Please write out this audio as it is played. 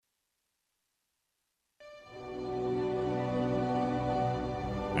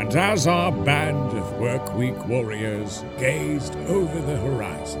And as our band of work-week warriors gazed over the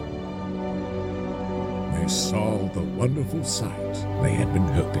horizon, they saw the wonderful sight they had been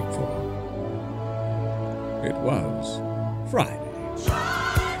hoping for. It was Friday.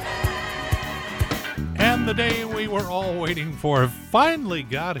 And the day we were all waiting for finally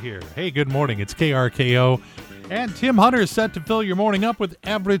got here. Hey, good morning. It's KRKO. And Tim Hunter is set to fill your morning up with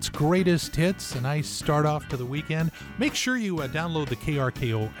Everett's greatest hits. A nice start off to the weekend. Make sure you download the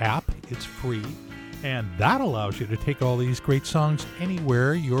KRKO app. It's free. And that allows you to take all these great songs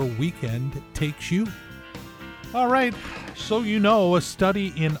anywhere your weekend takes you. All right. So you know, a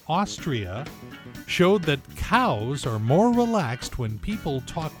study in Austria showed that cows are more relaxed when people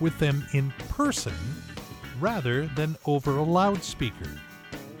talk with them in person rather than over a loudspeaker.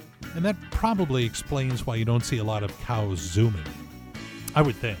 And that probably explains why you don't see a lot of cows zooming. I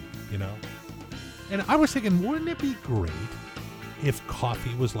would think, you know. And I was thinking, wouldn't it be great if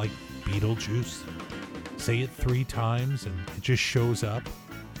coffee was like Beetlejuice? Say it 3 times and it just shows up.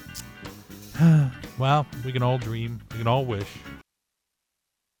 Well, we can all dream. We can all wish.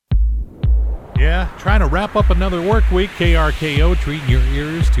 Yeah, trying to wrap up another work week. KRKO treating your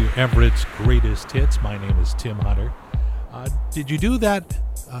ears to Everett's greatest hits. My name is Tim Hunter. Did you do that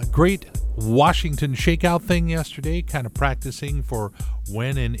great Washington shakeout thing yesterday? Kind of practicing for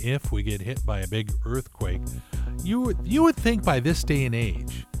when and if we get hit by a big earthquake. You would think by this day and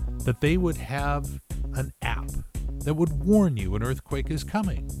age that they would have an app that would warn you an earthquake is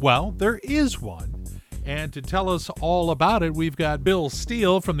coming. Well, there is one. And to tell us all about it, we've got Bill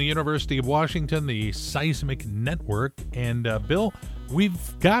Steele from the University of Washington, the Seismic Network. And Bill,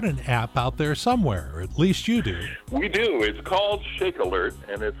 we've got an app out there somewhere, or at least you do. We do. It's called Shake Alert,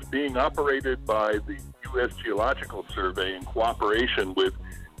 and it's being operated by the U.S. Geological Survey in cooperation with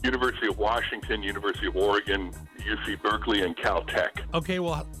University of Washington, University of Oregon, UC Berkeley, and Caltech. Okay,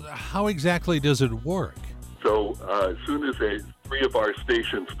 well, how exactly does it work? So as soon as 4 of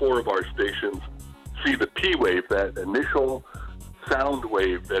our stations see the P wave, that initial sound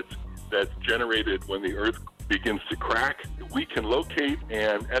wave that's generated when the earth begins to crack, we can locate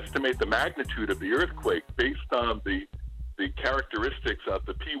and estimate the magnitude of the earthquake based on the characteristics of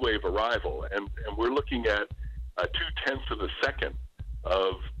the P wave arrival. And we're looking at 0.2 of a second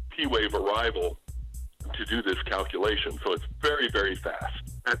of P wave arrival to do this calculation. So it's very, very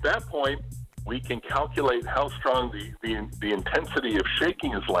fast. At that point, we can calculate how strong the intensity of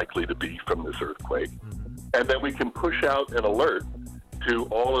shaking is likely to be from this earthquake. And then we can push out an alert to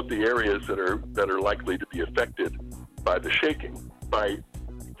all of the areas that are likely to be affected by the shaking. By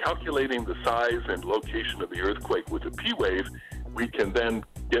calculating the size and location of the earthquake with a P wave, we can then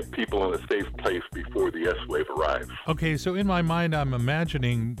get people in a safe place before the S wave arrives. Okay, so in my mind, I'm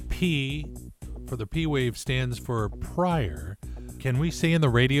imagining P for the P wave stands for prior. Can we say in the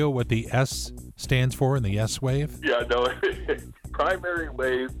radio what the S stands for in the S wave? Yeah, no, primary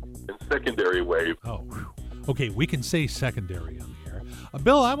wave and secondary wave. Oh, whew. Okay, we can say secondary on the air.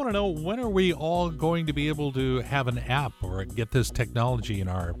 Bill, I want to know, when are we all going to be able to have an app or get this technology in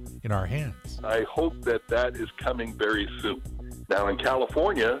our hands? I hope that is coming very soon. Now, in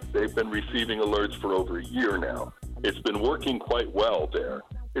California, they've been receiving alerts for over a year now. It's been working quite well there.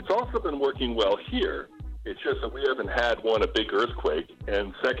 It's also been working well here. It's just that we haven't had a big earthquake.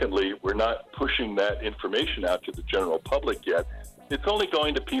 And secondly, we're not pushing that information out to the general public yet. It's only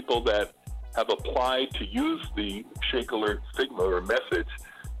going to people that have applied to use the Shake Alert signal or message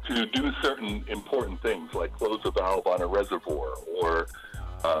to do certain important things, like close a valve on a reservoir or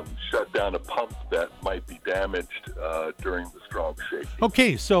shut down a pump that might be damaged during the strong shaking.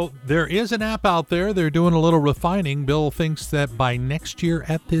 Okay, so there is an app out there. They're doing a little refining. Bill thinks that by next year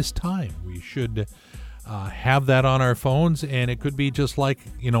at this time, we should have that on our phones, and it could be just like,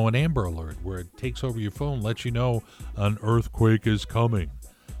 an Amber Alert, where it takes over your phone, lets you know an earthquake is coming.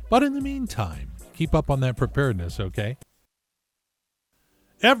 But in the meantime, keep up on that preparedness, okay?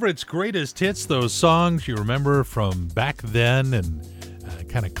 Everett's greatest hits, those songs you remember from back then, and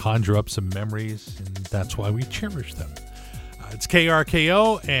kind of conjure up some memories, and that's why we cherish them. It's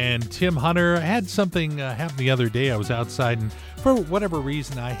KRKO, and Tim Hunter. I had something happen the other day. I was outside, and for whatever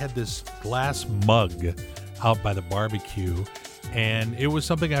reason, I had this glass mug out by the barbecue, and it was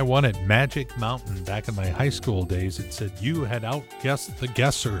something I won at Magic Mountain back in my high school days. It said, "You had outguessed the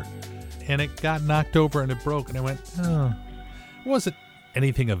guesser," and it got knocked over and it broke, and I went, oh. It wasn't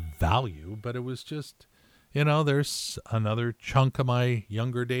anything of value, but it was just, there's another chunk of my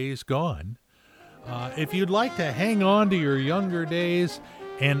younger days gone. If you'd like to hang on to your younger days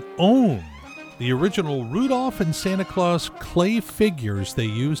and own the original Rudolph and Santa Claus clay figures they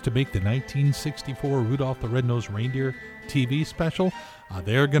used to make the 1964 Rudolph the Red-Nosed Reindeer TV special.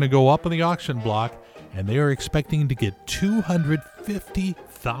 They're going to go up on the auction block, and they are expecting to get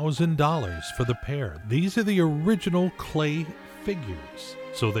 $250,000 for the pair. These are the original clay figures.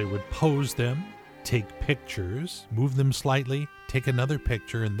 So they would pose them, take pictures, move them slightly, take another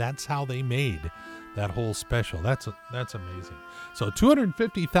picture, and that's how they made that whole special. That's amazing. So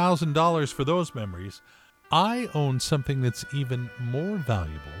 $250,000 for those memories. I own something that's even more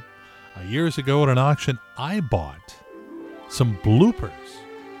valuable. Years ago at an auction, I bought some bloopers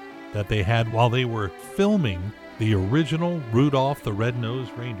that they had while they were filming the original Rudolph the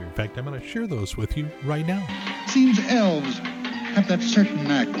Red-Nosed Reindeer. In fact, I'm going to share those with you right now. Seems elves have that certain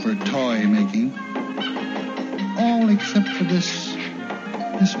knack for toy making. All except for this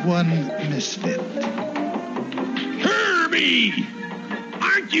one misfit. Herbie!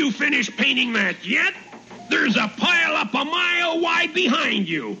 Aren't you finished painting that yet? There's a pile up a mile wide behind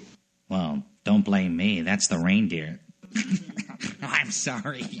you. Well, don't blame me. That's the reindeer. I'm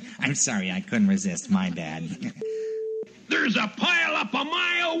sorry. I couldn't resist. My bad. There's a pile up a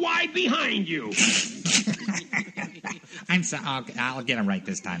mile wide behind you. I'm sorry. I'll get it right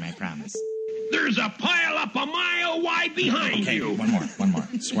this time, I promise. There's a pile up a mile wide behind okay, you. One more.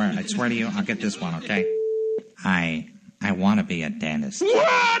 I swear to you, I'll get this one, okay? I want to be a dentist.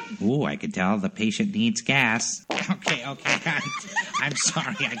 What? Ooh, I could tell the patient needs gas. Okay. I'm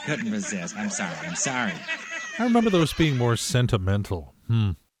sorry. I couldn't resist. I'm sorry. I remember those being more sentimental.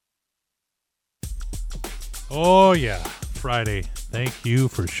 Oh, yeah. Friday. Thank you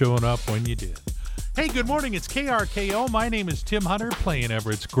for showing up when you did. Hey, good morning. It's KRKO. My name is Tim Hunter, playing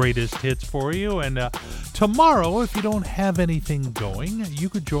Everett's greatest hits for you. And tomorrow, if you don't have anything going, you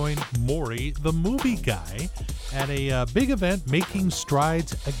could join Maury, the movie guy, at a big event making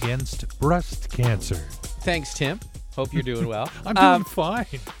strides against breast cancer. Thanks, Tim. Hope you're doing well. I'm doing fine.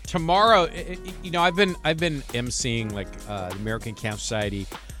 Tomorrow, I've been emceeing the American Cancer Society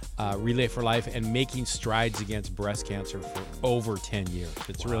Relay for Life and making strides against breast cancer for over 10 years.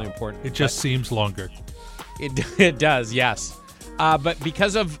 It's really important. It just seems longer. It does, yes. But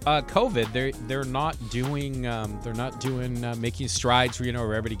because of COVID, they're not doing making strides where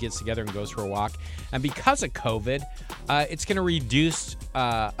everybody gets together and goes for a walk. And because of COVID, it's going to reduce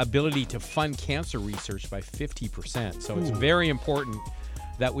ability to fund cancer research by 50%. So it's very important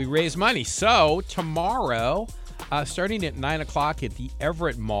that we raise money. So tomorrow, starting at 9 o'clock at the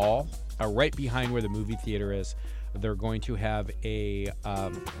Everett Mall, right behind where the movie theater is, they're going to have a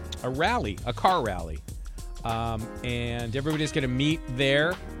rally, a car rally. And everybody's going to meet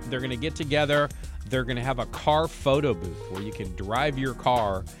there. They're going to get together. They're going to have a car photo booth where you can drive your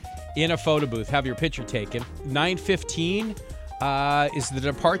car in a photo booth, have your picture taken. 9:15 is the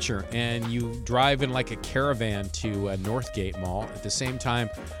departure, and you drive in like a caravan to Northgate Mall. At the same time,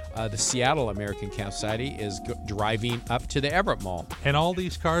 the Seattle American Cancer Society is driving up to the Everett Mall. And all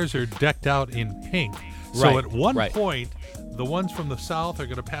these cars are decked out in pink. So at one point, the ones from the south are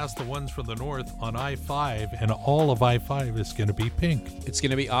going to pass the ones from the north on I-5, and all of I-5 is going to be pink. It's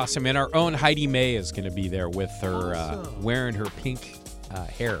going to be awesome. And our own Heidi May is going to be there with her wearing her pink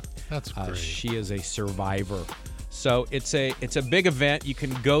hair. That's great. She is a survivor. So it's a big event. You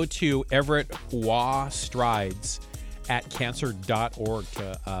can go to Everett WA Strides at cancer.org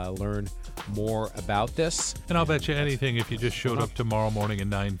to learn more about this. And I'll bet you anything, if you just showed up tomorrow morning at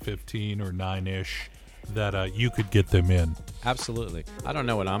 9:15 or 9-ish, that you could get them in. Absolutely. I don't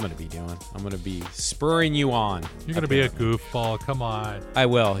know what I'm going to be doing. I'm going to be spurring you on. You're going to be a goofball. Come on. I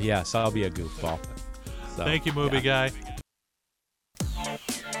will. Yes, I'll be a goofball. So, thank you, movie guy.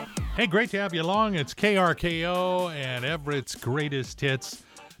 Hey, great to have you along. It's KRKO and Everett's greatest hits.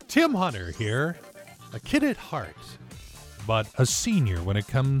 Tim Hunter here, a kid at heart, but a senior when it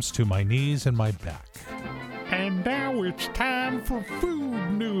comes to my knees and my back. And now it's time for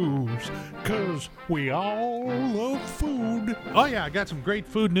food news, 'cause we all love food. Oh yeah, I got some great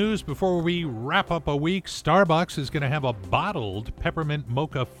food news before we wrap up a week. Starbucks is going to have a bottled peppermint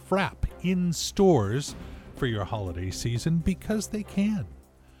mocha frap in stores for your holiday season because they can.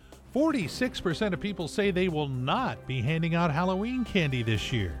 46% of people say they will not be handing out Halloween candy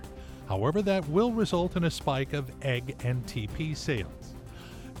this year. However, that will result in a spike of egg and TP sales.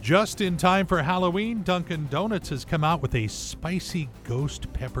 Just in time for Halloween, Dunkin' Donuts has come out with a spicy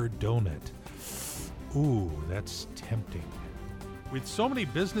ghost pepper donut. Ooh, that's tempting. With so many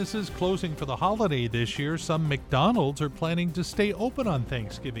businesses closing for the holiday this year, some McDonald's are planning to stay open on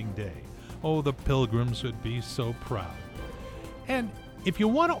Thanksgiving Day. Oh, the pilgrims would be so proud. And if you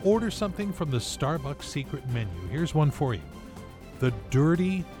want to order something from the Starbucks secret menu, here's one for you. The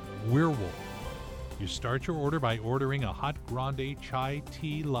Dirty Werewolf. You start your order by ordering a hot grande chai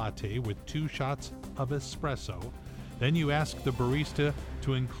tea latte with 2 shots of espresso. Then you ask the barista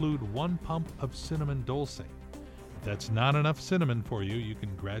to include 1 pump of cinnamon dulce. If that's not enough cinnamon for you, you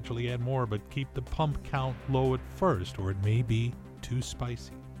can gradually add more, but keep the pump count low at first, or it may be too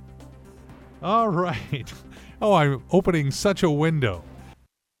spicy. All right. Oh, I'm opening such a window.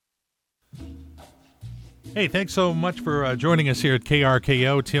 Hey, thanks so much for joining us here at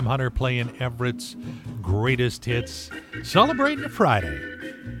KRKO. Tim Hunter playing Everett's greatest hits, celebrating a Friday.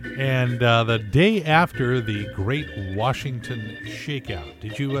 And the day after the Great Washington Shakeout.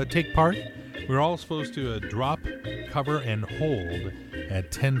 Did you take part? We were all supposed to drop, cover, and hold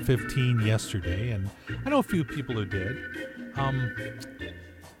at 10:15 yesterday, and I know a few people who did.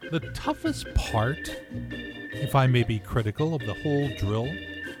 The toughest part, if I may be critical of the whole drill,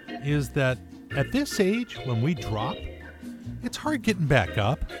 is that at this age, when we drop, it's hard getting back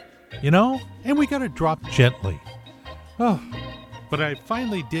up, and we got to drop gently. Oh, but I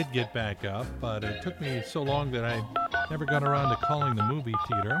finally did get back up, but it took me so long that I never got around to calling the movie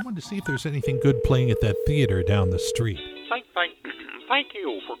theater. I wanted to see if there's anything good playing at that theater down the street. Thank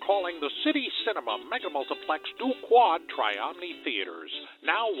you for calling the City Cinema Mega Multiplex Dual Quad Tri-Omni Theaters,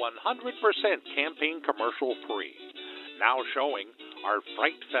 now 100% campaign commercial free. Now showing, our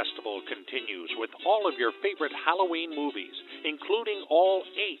Fright Festival continues with all of your favorite Halloween movies, including all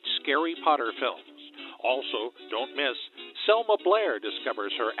 8 Scary Potter films. Also, don't miss, Selma Blair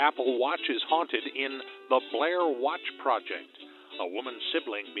discovers her Apple Watch is haunted in The Blair Watch Project. A woman's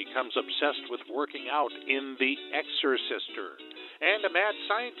sibling becomes obsessed with working out in The Exorcister. And a mad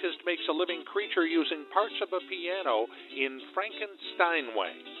scientist makes a living creature using parts of a piano in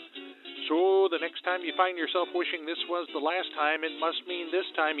Frankensteinway. So the next time you find yourself wishing this was the last time, it must mean this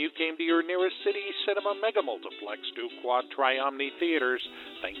time you came to your nearest City Cinema Mega Multiplex Dual Quad Tri-Omni Theaters.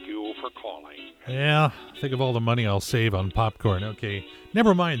 Thank you for calling. Yeah, think of all the money I'll save on popcorn. Okay,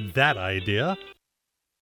 never mind that idea.